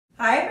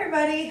Hi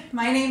everybody,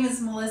 my name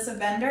is Melissa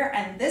Bender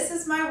and this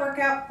is my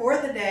workout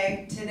for the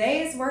day.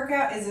 Today's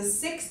workout is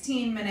a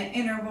 16-minute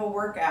interval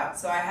workout.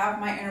 So I have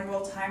my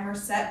interval timer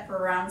set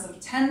for rounds of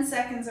 10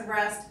 seconds of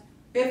rest,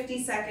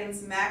 50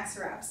 seconds max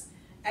reps.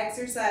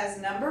 Exercise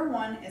number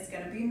 1 is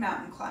going to be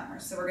mountain climber.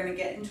 So we're going to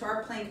get into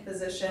our plank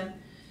position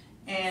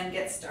and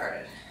get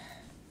started.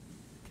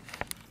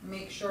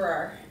 Make sure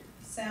our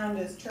sound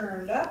is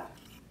turned up.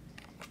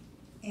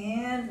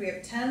 And we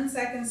have 10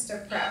 seconds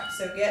to prep.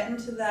 So get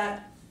into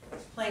that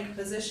plank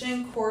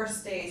position, core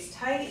stays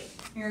tight.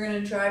 You're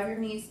going to drive your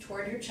knees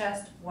toward your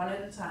chest one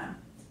at a time.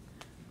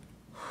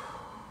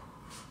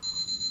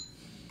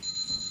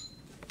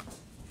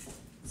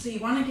 So you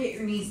want to get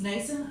your knees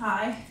nice and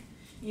high.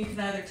 You can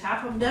either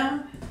tap them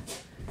down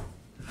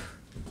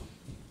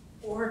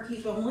or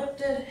keep them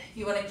lifted.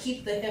 You want to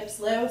keep the hips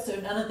low, so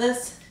none of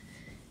this.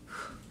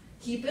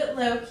 Keep it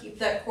low, keep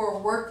that core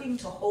working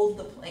to hold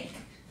the plank.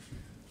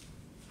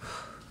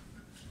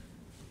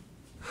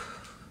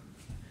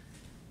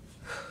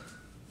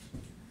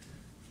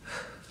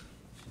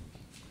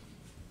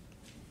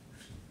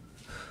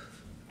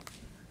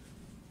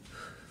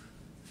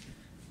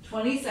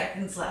 "20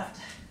 seconds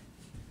left.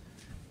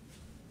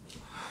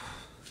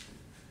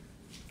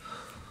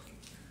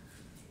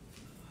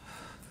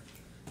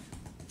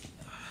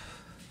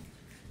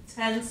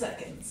 "10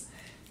 seconds.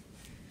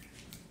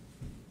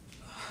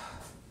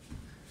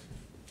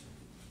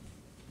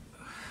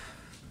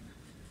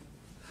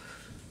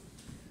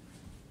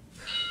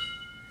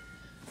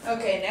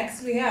 Okay,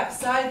 next we have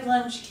side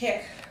lunge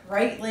kick,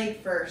 right leg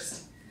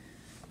first.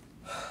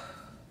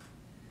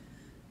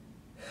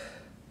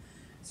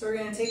 So we're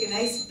going to take a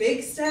nice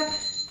big step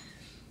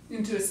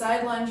into a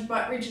side lunge,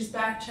 butt reaches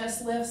back,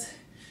 chest lifts,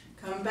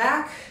 come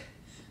back,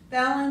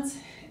 balance,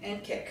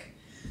 and kick.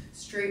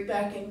 Straight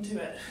back into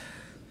it.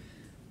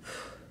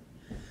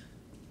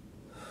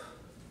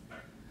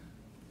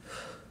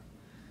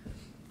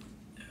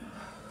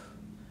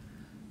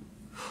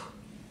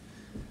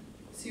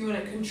 So you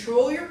want to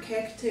control your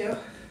kick too.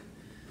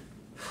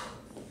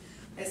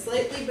 I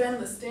slightly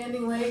bend the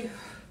standing leg.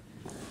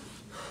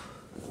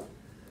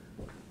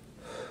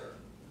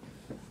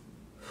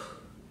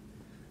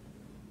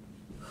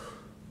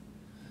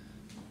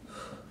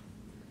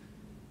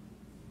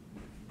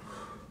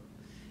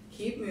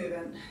 Keep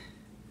moving.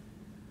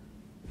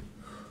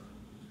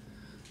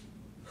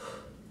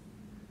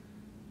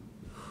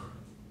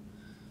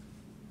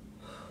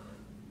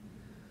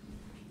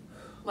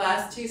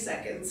 Last 2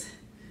 seconds.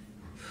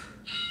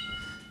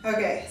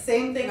 Okay,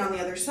 same thing on the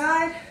other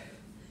side.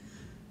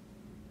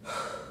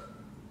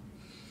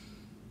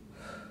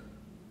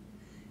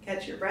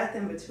 Catch your breath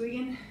in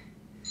between.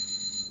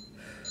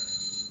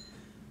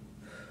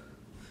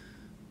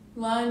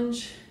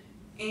 Lunge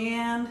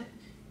and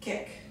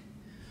kick.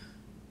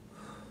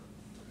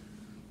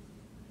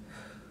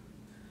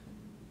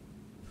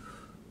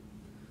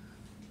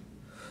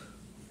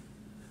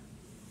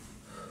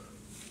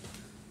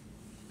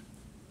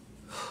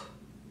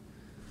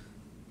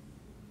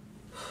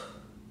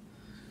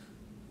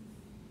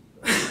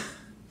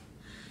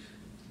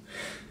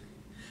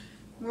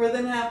 More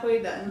than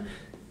halfway done.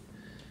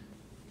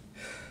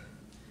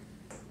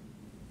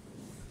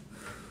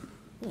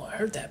 Oh, I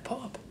heard that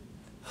pop.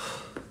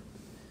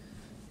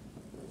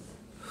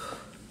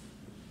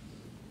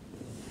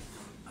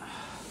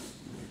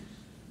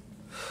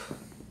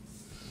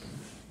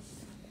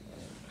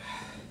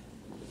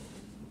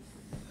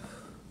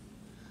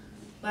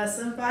 Less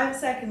than 5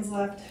 seconds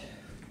left.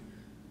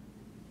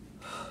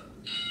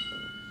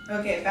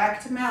 Okay,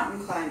 back to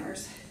mountain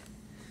climbers.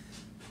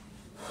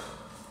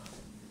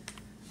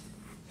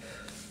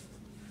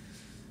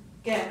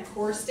 Again,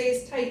 core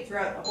stays tight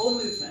throughout the whole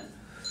movement.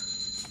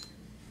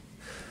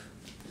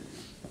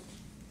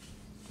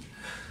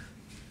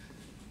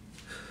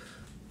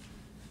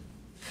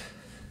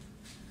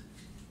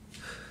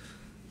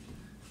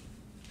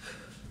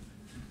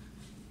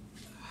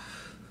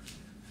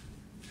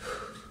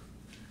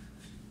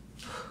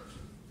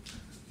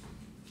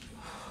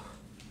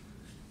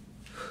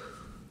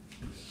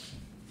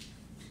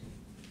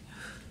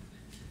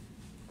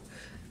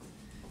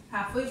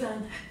 Halfway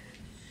done.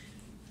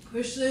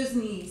 Push those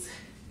knees.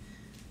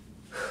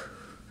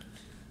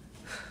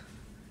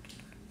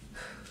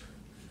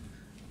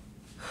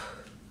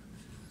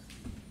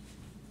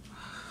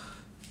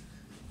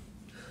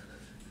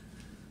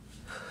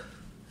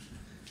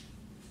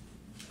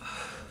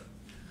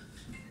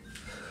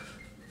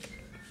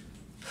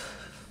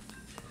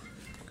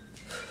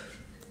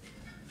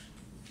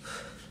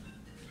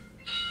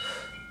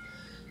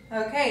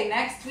 Okay,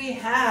 next we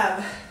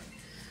have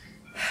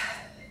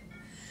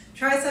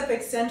tricep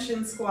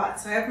extension squat.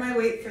 So I have my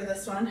weight for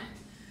this one.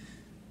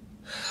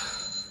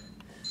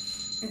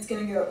 It's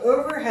going to go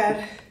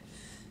overhead,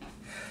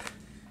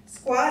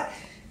 squat,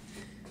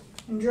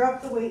 and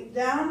drop the weight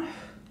down.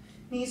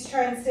 Knees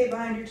try and stay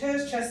behind your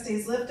toes, chest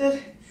stays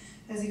lifted.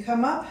 As you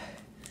come up,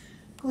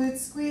 glutes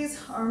squeeze,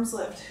 arms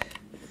lift.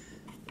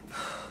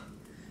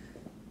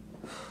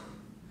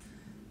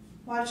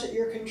 Watch that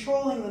you're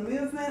controlling the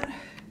movement.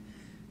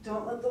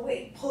 Don't let the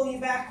weight pull you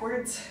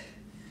backwards.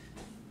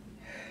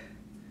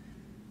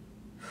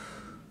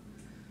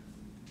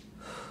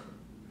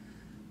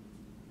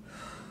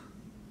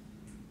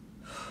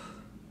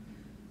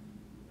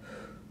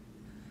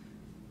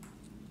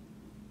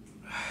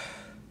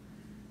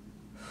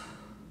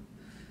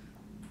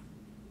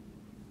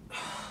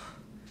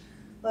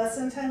 Less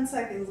than 10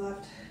 seconds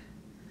left.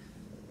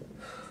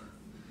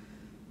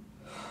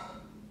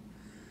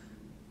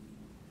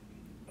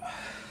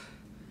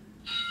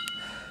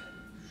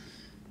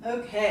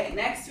 Okay,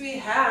 next we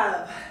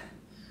have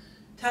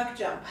tuck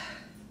jump.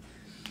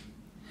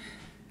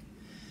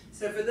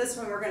 So for this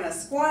one, we're gonna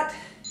squat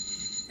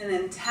and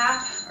then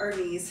tap our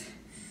knees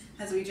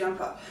as we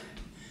jump up.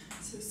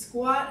 So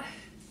squat,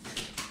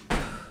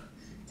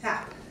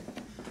 tap.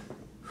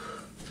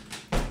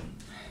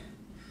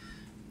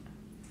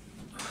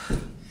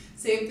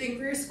 Same thing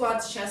for your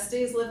squats, chest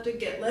stays lifted,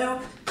 get low,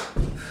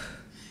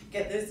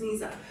 get those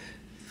knees up.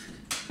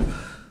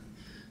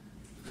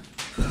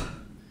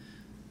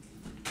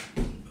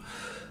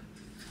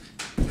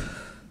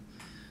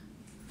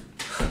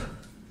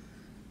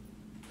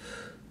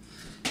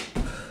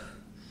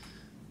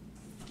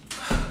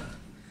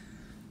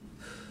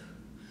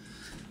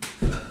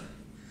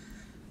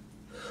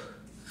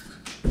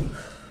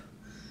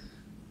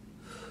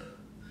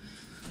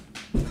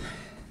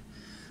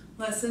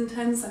 Less than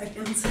 10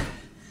 seconds.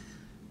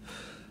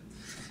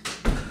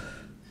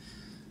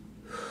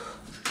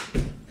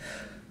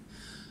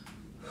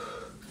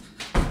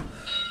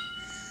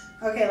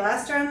 Okay,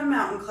 last round of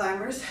mountain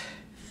climbers.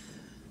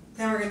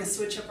 Then we're going to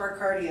switch up our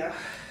cardio.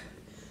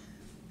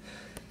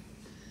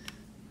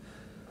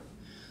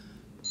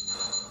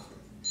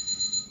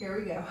 Here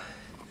we go.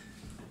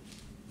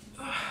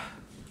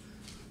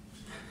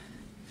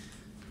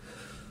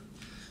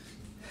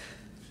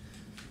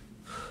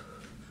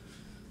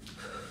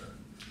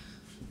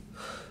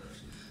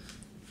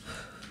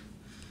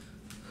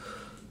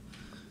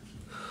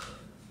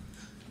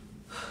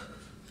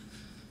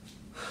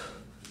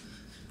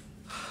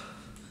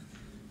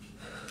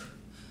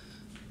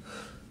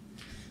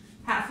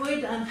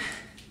 Halfway done.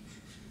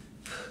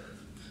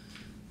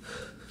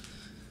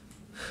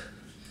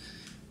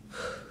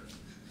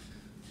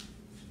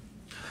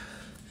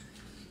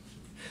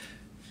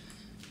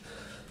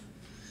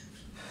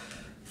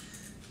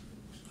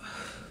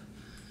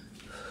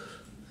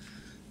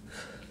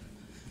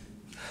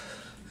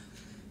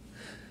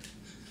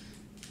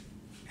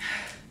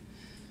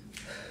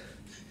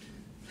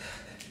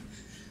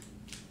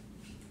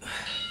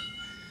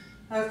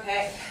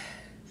 Okay,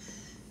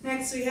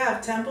 next we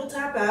have temple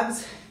tap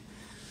abs.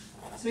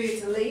 So we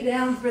get to lay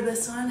down for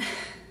this one.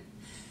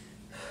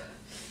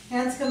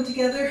 Hands come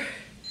together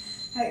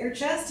at your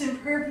chest in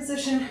prayer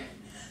position.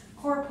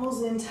 Core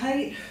pulls in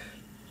tight.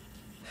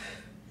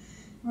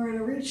 We're going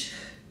to reach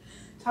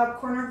top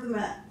corner of the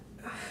mat.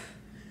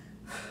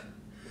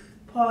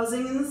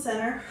 Pausing in the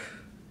center.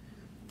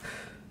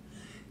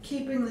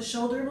 Keeping the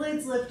shoulder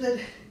blades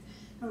lifted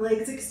and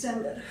legs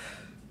extended.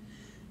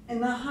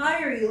 And the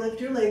higher you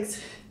lift your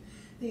legs,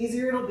 the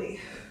easier it'll be.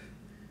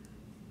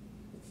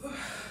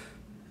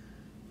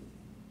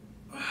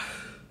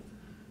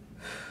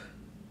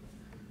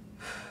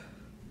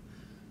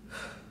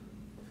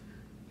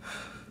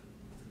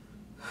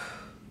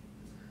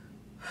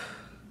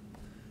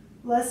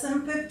 Less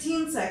than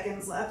 15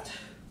 seconds left.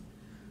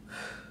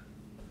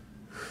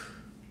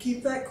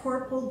 Keep that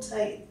core pulled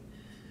tight.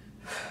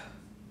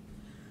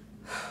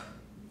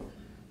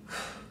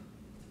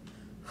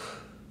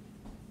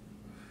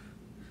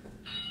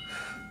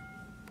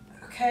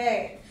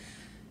 Okay,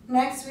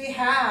 next we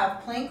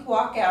have plank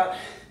walkout.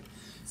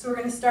 So we're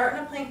going to start in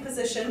a plank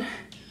position.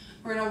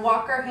 We're going to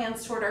walk our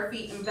hands toward our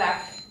feet and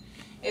back.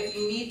 If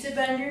you need to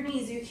bend your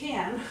knees, you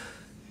can.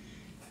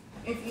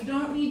 If you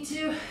don't need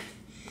to,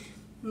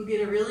 you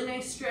get a really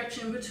nice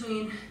stretch in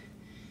between,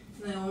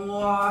 and then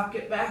walk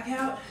it back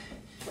out.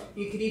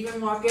 You could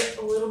even walk it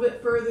a little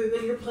bit further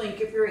than your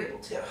plank if you're able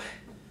to.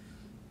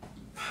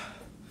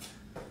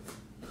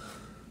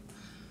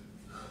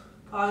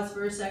 Pause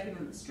for a second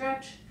in the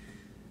stretch.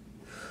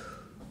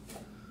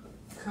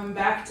 Come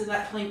back to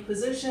that plank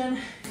position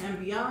and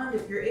beyond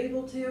if you're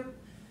able to.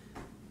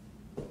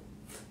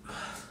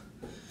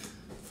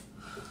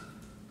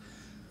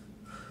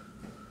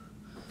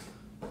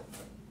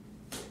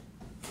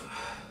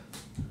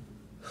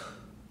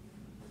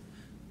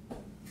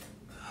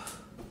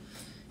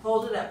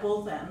 Hold it at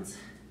both ends.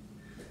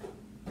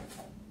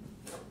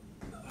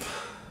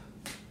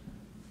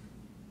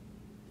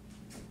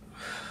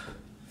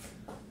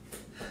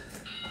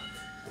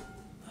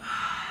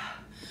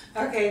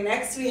 Okay,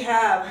 next we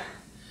have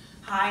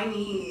high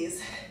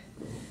knees.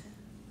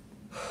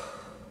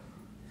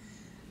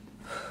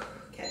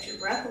 Catch your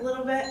breath a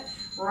little bit.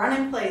 Run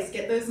in place.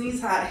 Get those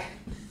knees high.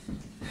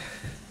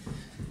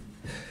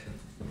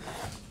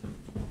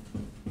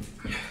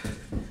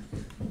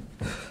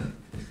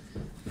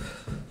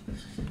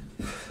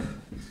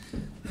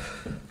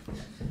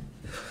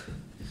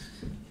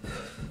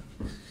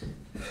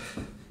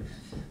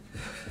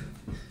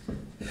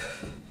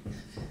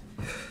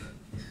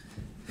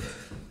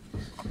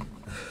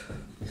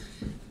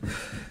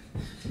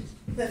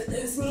 Lift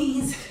those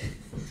knees.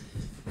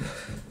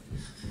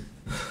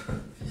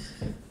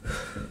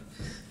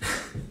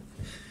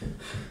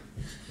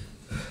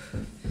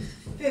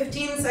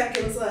 "15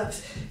 seconds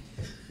left.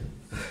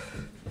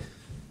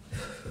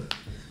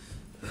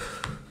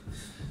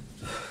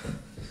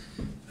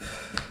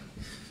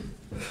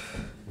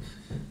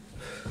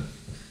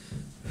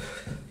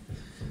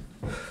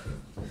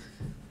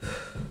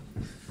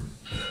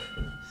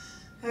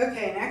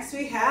 Okay, next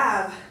we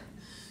have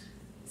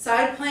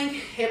side plank,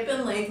 hip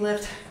and leg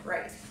lift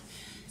right.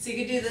 So you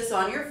could do this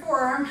on your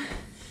forearm,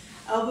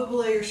 elbow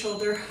below your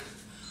shoulder,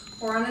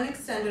 or on an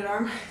extended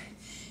arm,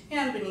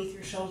 hand beneath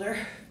your shoulder.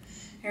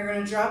 You're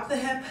gonna drop the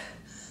hip,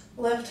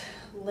 lift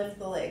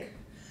the leg.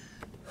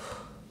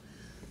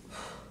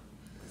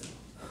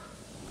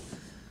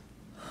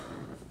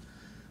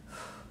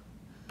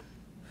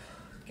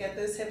 Get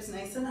those hips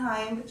nice and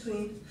high in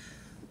between.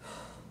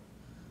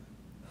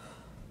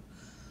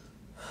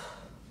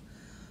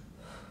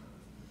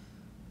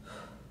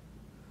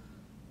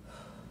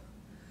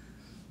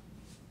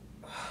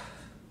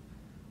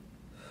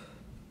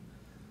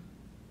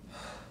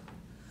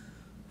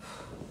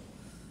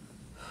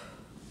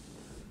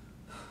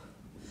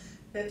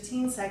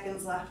 "15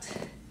 seconds left.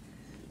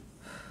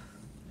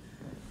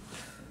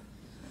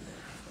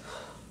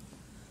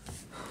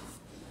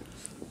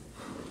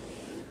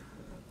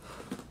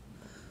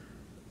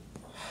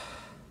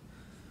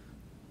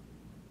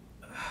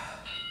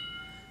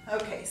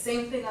 Okay,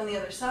 same thing on the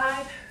other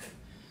side.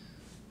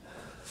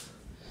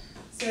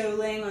 So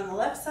laying on the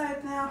left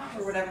side now,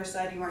 or whatever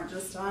side you weren't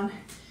just on.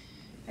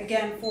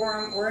 Again,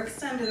 forearm or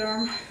extended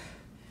arm.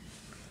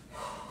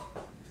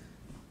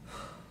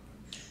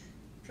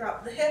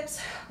 Drop the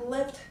hips,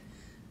 lift,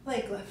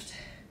 leg lift.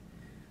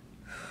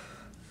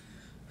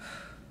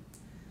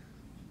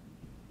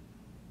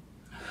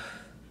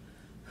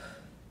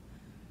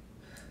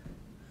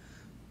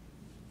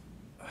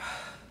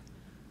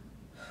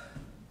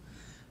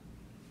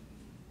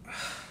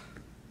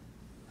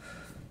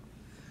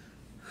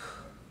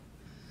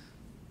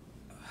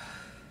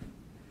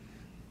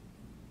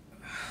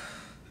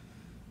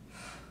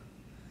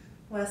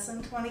 Less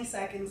than 20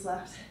 seconds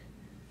left.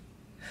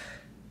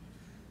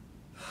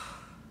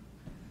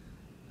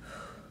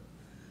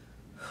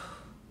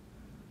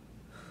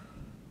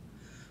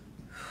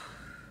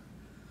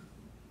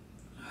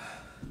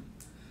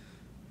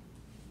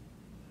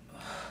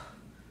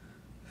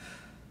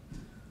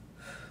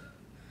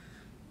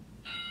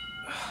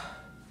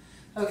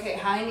 Okay,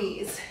 high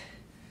knees.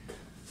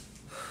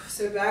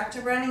 So back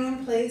to running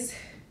in place.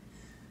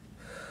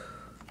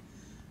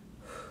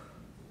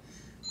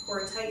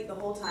 Core tight the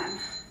whole time.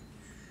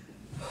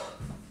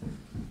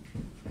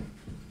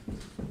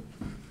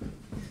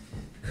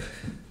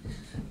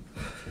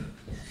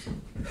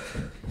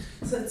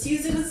 So let's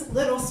use it as a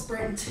little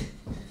sprint.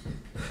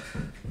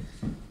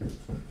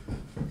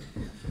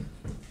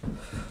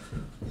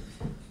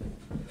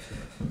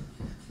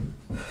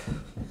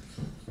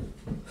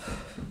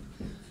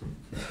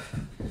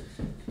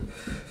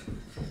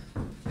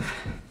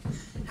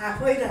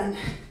 Halfway done.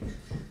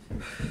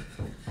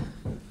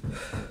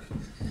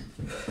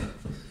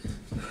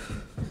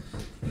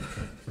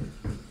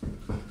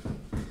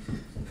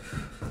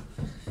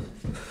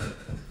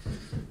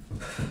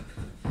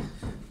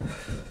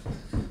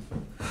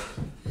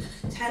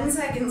 Ten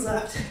seconds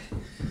left.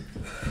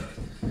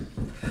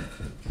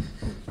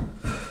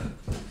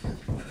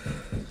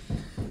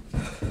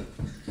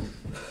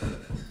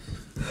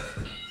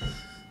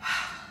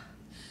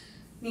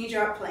 Knee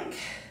drop plank.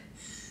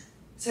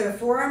 So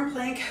forearm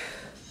plank,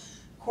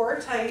 core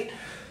tight.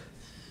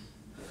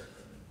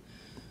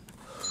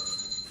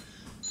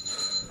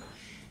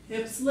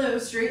 Hips low,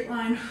 straight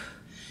line.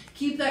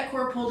 Keep that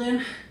core pulled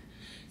in.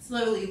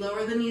 Slowly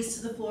lower the knees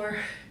to the floor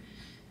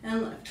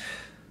and lift.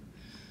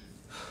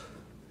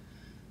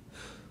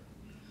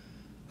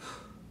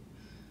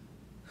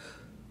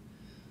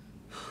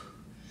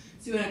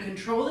 So you want to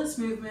control this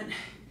movement.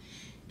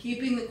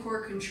 Keeping the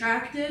core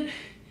contracted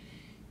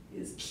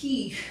is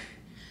key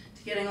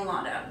to getting a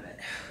lot out of it.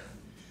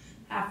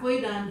 Halfway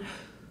done.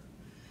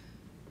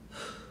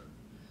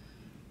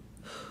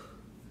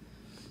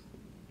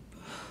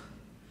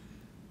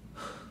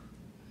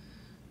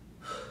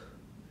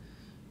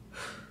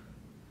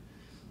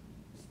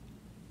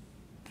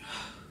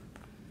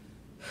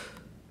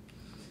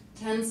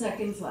 Ten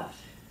seconds left.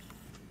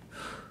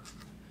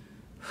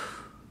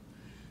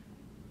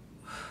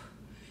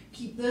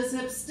 Keep those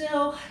hips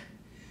still.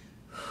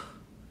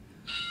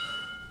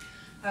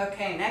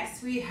 Okay,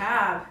 next we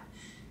have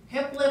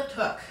hip lift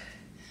hook.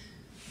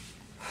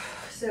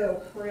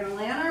 So we're gonna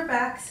lay on our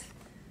backs.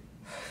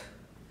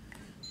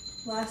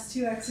 Last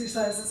two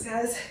exercises,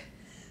 guys.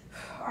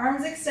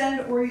 Arms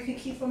extend, or you can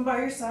keep them by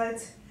your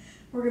sides.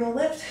 We're gonna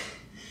lift.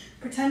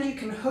 Pretend you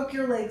can hook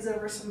your legs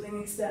over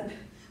something, extend.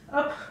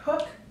 Up,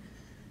 hook,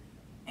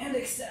 and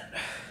extend.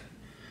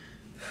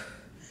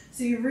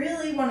 So you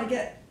really wanna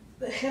get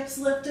the hips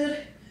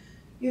lifted,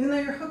 even though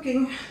you're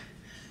hooking.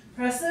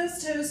 Press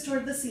those toes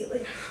toward the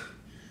ceiling.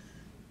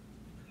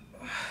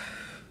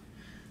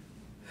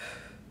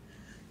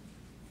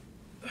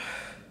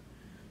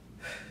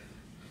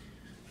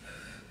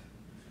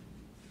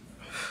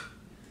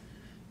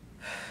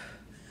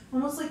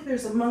 almost like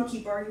there's a monkey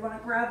bar you want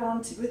to grab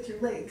onto with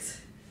your legs.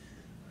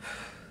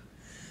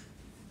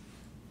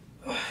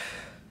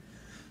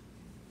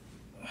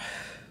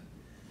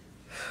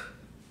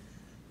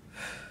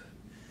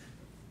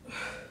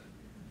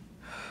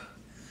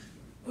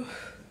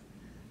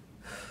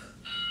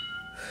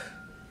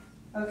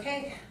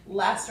 Okay,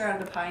 last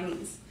round of high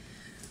knees.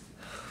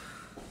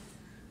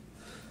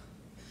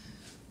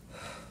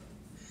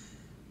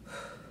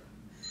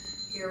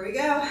 Here we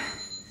go.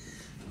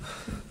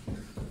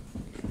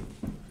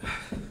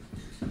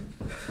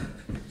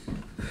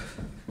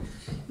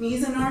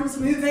 Knees and arms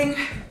moving.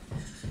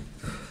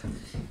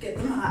 Get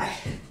them high.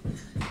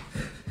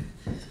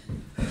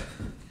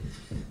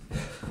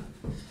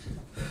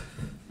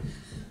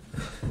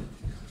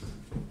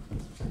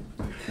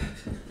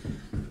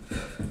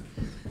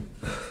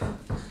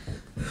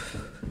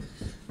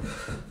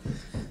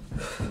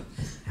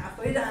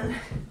 Halfway done.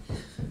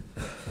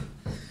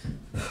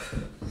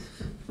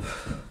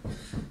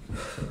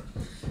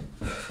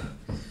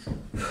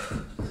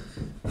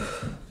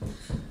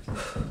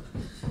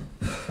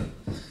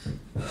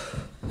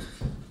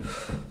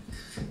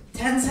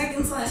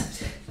 Seconds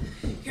left.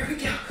 Here we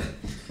go.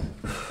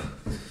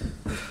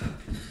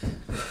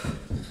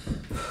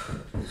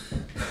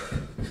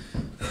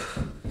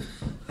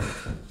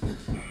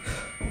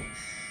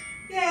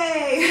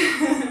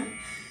 Yay!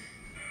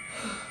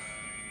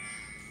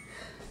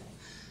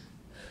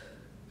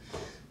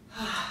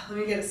 Let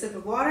me get a sip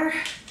of water.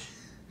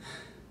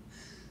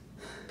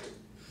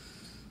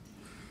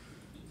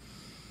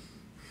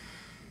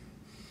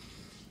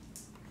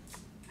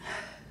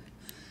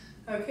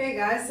 Okay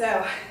guys,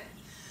 so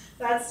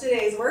that's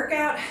today's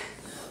workout.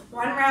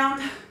 One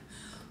round,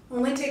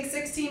 only takes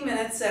 16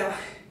 minutes, so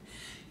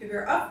if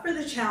you're up for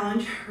the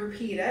challenge,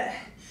 repeat it.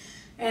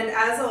 And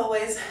as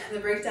always, the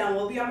breakdown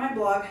will be on my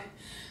blog,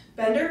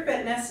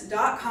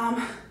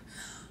 benderfitness.com,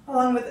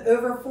 along with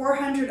over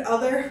 400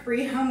 other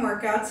free home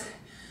workouts,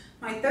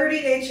 my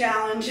 30-day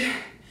challenge,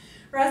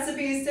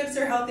 recipes, tips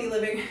for healthy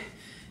living,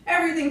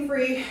 everything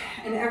free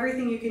and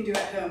everything you can do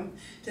at home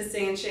to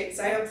stay in shape.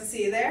 So I hope to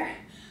see you there,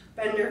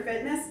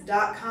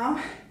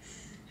 benderfitness.com.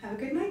 Have a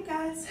good night,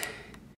 guys.